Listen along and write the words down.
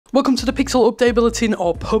Welcome to the Pixel Update Bulletin,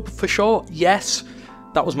 or pub for short. Yes,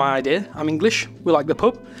 that was my idea. I'm English, we like the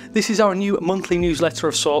pub. This is our new monthly newsletter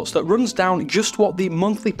of sorts that runs down just what the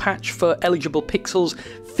monthly patch for eligible pixels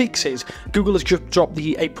fixes. Google has just dropped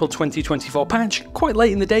the April 2024 patch, quite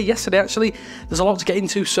late in the day, yesterday actually. There's a lot to get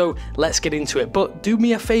into, so let's get into it. But do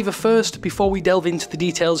me a favour first, before we delve into the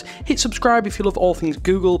details, hit subscribe if you love all things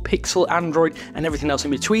Google, Pixel, Android and everything else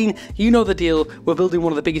in between. You know the deal, we're building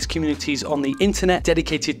one of the biggest communities on the internet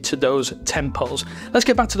dedicated to those tentpoles. Let's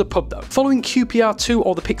get back to the pub though. Following QPR2,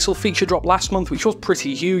 or the Pixel feature drop last month, which was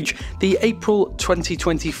pretty huge, the April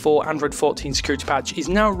 2024 Android 14 security patch is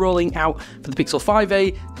now rolling out for the Pixel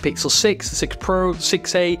 5a, the Pixel 6, the 6 Pro,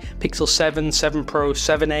 6a, Pixel 7, 7 Pro,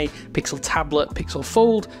 7a, Pixel Tablet, Pixel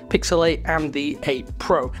Fold, Pixel 8 and the 8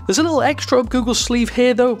 Pro. There's a little extra up Google's sleeve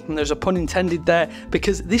here though, and there's a pun intended there,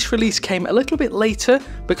 because this release came a little bit later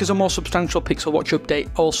because a more substantial Pixel Watch update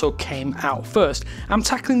also came out first. I'm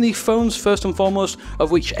tackling the phones first and foremost, of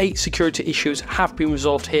which 8 security issues have been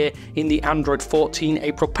resolved here in the Android 14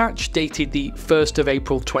 April patch dated the 1st of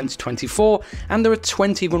April 2024, and there are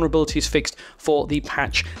 20 vulnerabilities fixed for the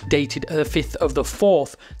patch dated the 5th of the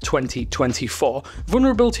 4th 2024.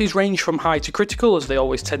 Vulnerabilities range from high to critical, as they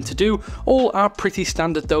always tend to do. All are pretty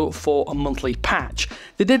standard though for a monthly patch.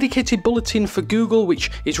 The dedicated bulletin for Google, which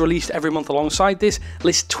is released every month alongside this,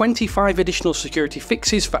 lists 25 additional security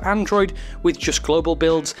fixes for Android with just global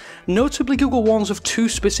builds. Notably, Google warns of 2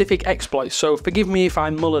 specific exploits, so forgive me if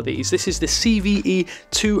I muller these. This is the CVE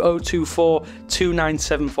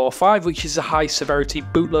 2024-29745, which is a high severity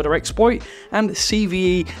bootloader exploit, and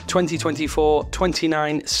CVE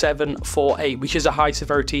 2024-29748, which is a high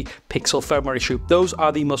severity Pixel firmware issue. Those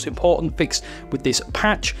are the most important fixed with this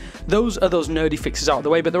patch. Those are those nerdy fixes out of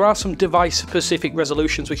the way, but there are some device specific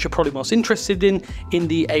resolutions which you're probably most interested in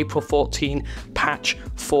the April 14 patch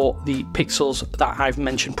for the Pixels that I've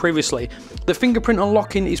mentioned previously. The fingerprint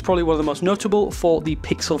unlocking is probably one of the most notable for the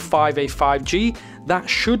Pixel 5a 5G. That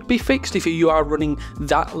should be fixed if you are running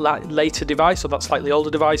that later device or that slightly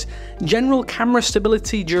older device. General camera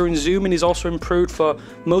stability during zooming is also improved for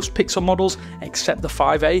most Pixel models except the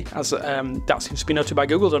 5a, as that seems to be noted by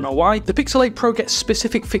Google, don't know why. The Pixel 8 Pro gets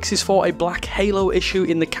specific fixes for a black halo issue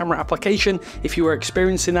in the camera application if you were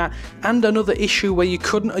experiencing that, and another issue where you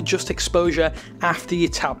couldn't adjust exposure after you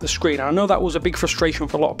tap the screen. And I know that was a big frustration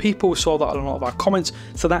for a lot of people, we saw that in a lot of our comments,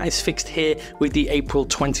 so that is fixed here with the April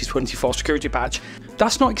 2024 security patch.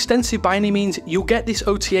 That's not extensive by any means. You'll get this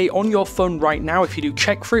OTA on your phone right now if you do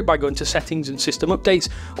check for it by going to settings and system updates,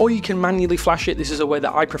 or you can manually flash it. This is a way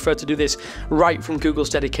that I prefer to do this right from Google's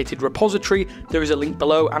dedicated repository. There is a link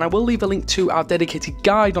below, and I will leave a link to our dedicated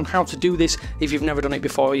guide on how to do this if you've never done it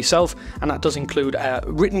before yourself, and that does include a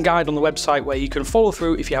written guide on the website where you can follow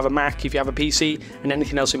through if you have a Mac, if you have a PC, and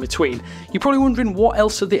anything else in between. You're probably wondering what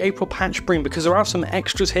else did the April patch bring, because there are some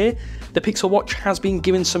extras here. The Pixel Watch has been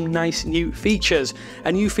given some nice new features.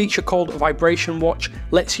 A new feature called Vibration Watch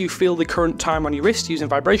lets you feel the current time on your wrist using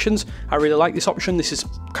vibrations. I really like this option. This is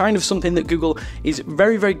kind of something that Google is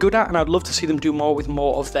very, very good at, and I'd love to see them do more with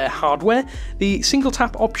more of their hardware. The single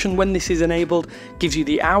tap option when this is enabled gives you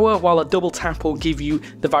the hour, while a double tap will give you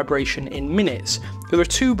the vibration in minutes. There are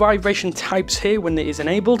 2 vibration types here when it is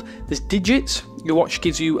enabled. There's digits. Your watch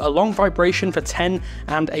gives you a long vibration for 10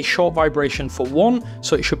 and a short vibration for 1,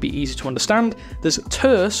 so it should be easy to understand. There's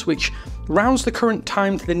terse, which rounds the current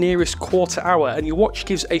time to the nearest quarter hour, and your watch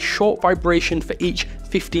gives a short vibration for each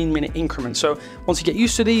 15-minute increment. So once you get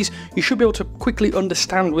used to these, you should be able to quickly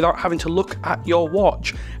understand without having to look at your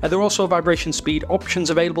watch. There are also vibration speed options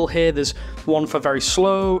available here. There's one for very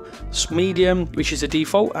slow, medium, which is a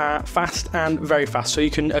default, fast and very fast, so you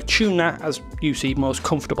can tune that as you see most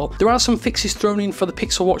comfortable. There are some fixes thrown in for the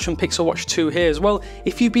Pixel Watch and Pixel Watch 2 here as well.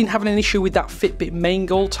 If you've been having an issue with that Fitbit main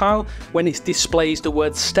goal tile when it displays the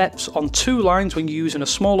word steps on 2 lines when you're using a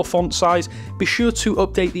smaller font size, be sure to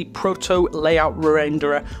update the Proto Layout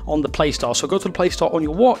Renderer on the Play Store. So go to the Play Store on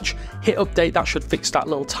your watch, hit update, that should fix that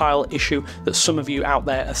little tile issue that some of you out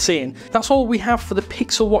there are seeing. That's all we have for the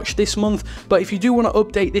Pixel Watch this month, but if you do want to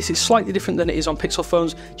update this, it's slightly different than it is on Pixel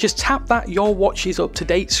phones. Just tap that Your Watch is Up to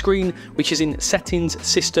Date screen, which is in Settings,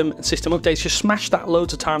 System, and System Updates. Just smash that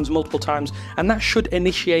loads of times, multiple times, and that should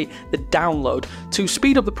initiate the download. To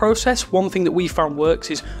speed up the process, one thing that we found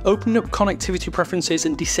works is opening up connectivity preferences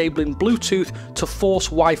and disabling Bluetooth to force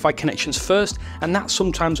Wi-Fi connections first, and that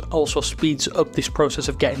sometimes also speeds up this process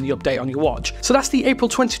of getting the update on your watch. So that's the April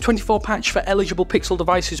 2024 patch for eligible Pixel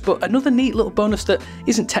devices, but another neat little bonus that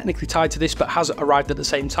isn't technically tied to this but has arrived at the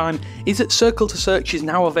same time is that Circle to Search is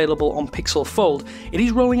now available on Pixel Fold. It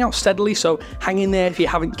is rolling out steadily, so hang in there if you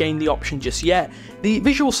haven't gained the option just yet. The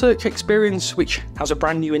visual search experience, which has a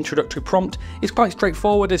brand new introductory prompt, is quite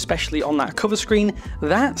straightforward, especially on that cover screen.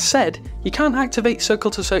 That said, you can't activate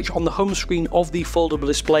Circle to Search on the home screen of the foldable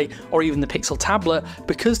display or even the Pixel tablet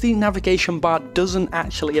because the navigation bar doesn't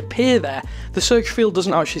actually appear there. The search field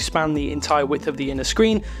doesn't actually span the entire width of the inner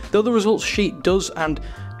screen, though the results sheet does, and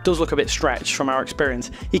does look a bit stretched from our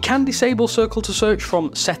experience. You can disable Circle to Search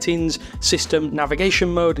from Settings, System, Navigation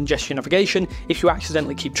Mode and Gesture Navigation if you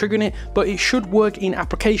accidentally keep triggering it, but it should work in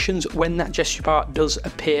applications when that gesture bar does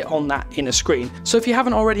appear on that inner screen. So if you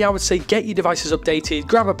haven't already, I would say get your devices updated,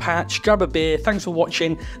 grab a patch, grab a beer. Thanks for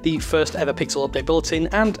watching the first ever Pixel Update Bulletin,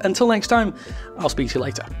 and until next time, I'll speak to you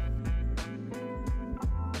later.